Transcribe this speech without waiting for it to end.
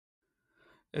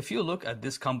If you look at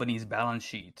this company's balance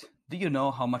sheet, do you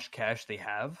know how much cash they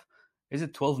have? Is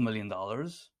it $12 million?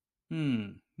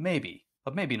 Maybe,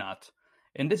 but maybe not.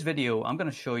 In this video, I'm going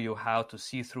to show you how to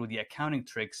see through the accounting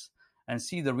tricks and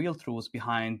see the real truths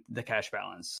behind the cash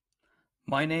balance.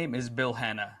 My name is Bill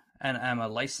Hanna, and I'm a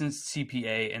licensed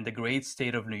CPA in the great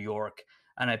state of New York,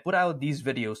 and I put out these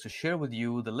videos to share with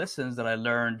you the lessons that I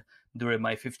learned during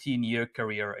my 15-year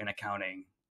career in accounting.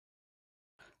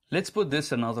 Let's put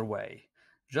this another way.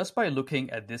 Just by looking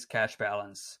at this cash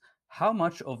balance, how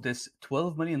much of this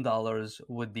 $12 million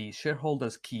would the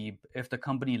shareholders keep if the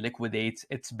company liquidates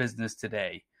its business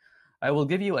today? I will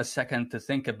give you a second to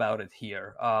think about it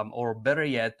here, or better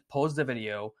yet, pause the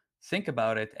video, think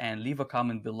about it, and leave a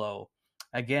comment below.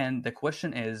 Again, the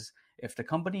question is, if the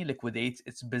company liquidates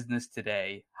its business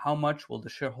today, how much will the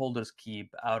shareholders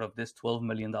keep out of this $12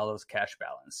 million cash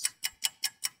balance?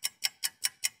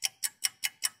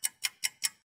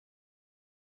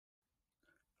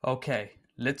 Okay,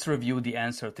 let's review the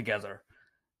answer together.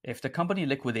 If the company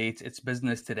liquidates its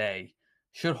business today,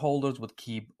 shareholders would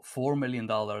keep $4 million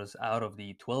out of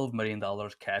the $12 million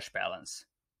cash balance.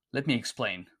 Let me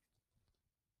explain.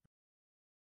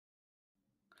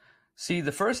 See,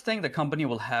 the first thing the company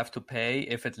will have to pay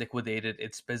if it liquidated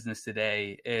its business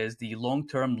today is the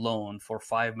long-term loan for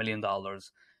 $5 million,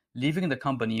 leaving the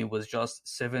company with just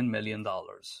 $7 million.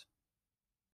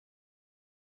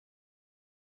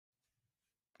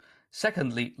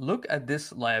 Secondly, look at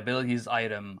this liabilities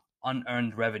item,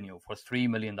 unearned revenue, for $3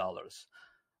 million.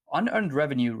 Unearned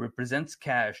revenue represents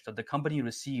cash that the company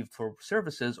received for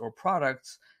services or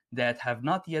products that have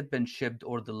not yet been shipped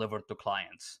or delivered to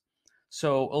clients.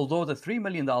 So although the $3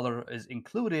 million is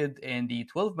included in the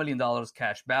 $12 million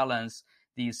cash balance,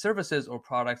 these services or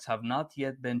products have not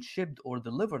yet been shipped or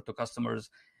delivered to customers,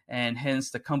 and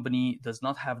hence the company does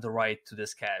not have the right to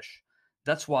this cash.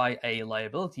 That's why a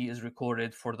liability is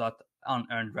recorded for that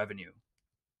unearned revenue.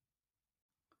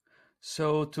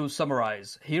 So to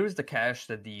summarize, here is the cash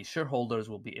that the shareholders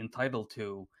will be entitled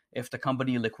to if the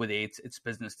company liquidates its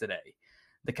business today.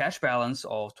 The cash balance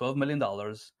of $12 million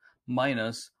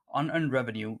minus unearned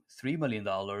revenue $3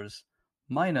 million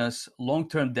minus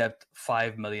long-term debt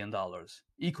 $5 million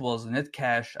equals net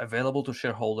cash available to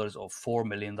shareholders of $4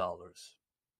 million.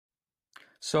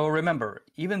 So remember,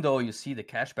 even though you see the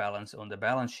cash balance on the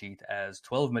balance sheet as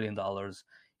 $12 million,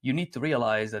 you need to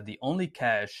realize that the only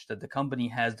cash that the company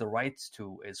has the rights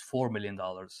to is $4 million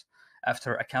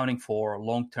after accounting for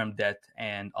long-term debt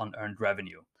and unearned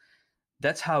revenue.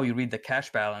 That's how you read the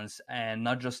cash balance and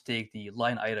not just take the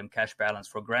line item cash balance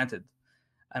for granted.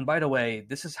 And by the way,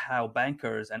 this is how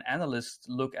bankers and analysts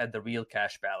look at the real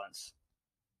cash balance.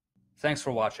 Thanks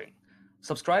for watching.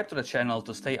 Subscribe to the channel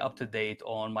to stay up to date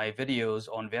on my videos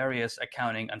on various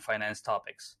accounting and finance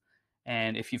topics.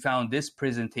 And if you found this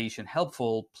presentation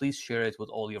helpful, please share it with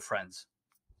all your friends.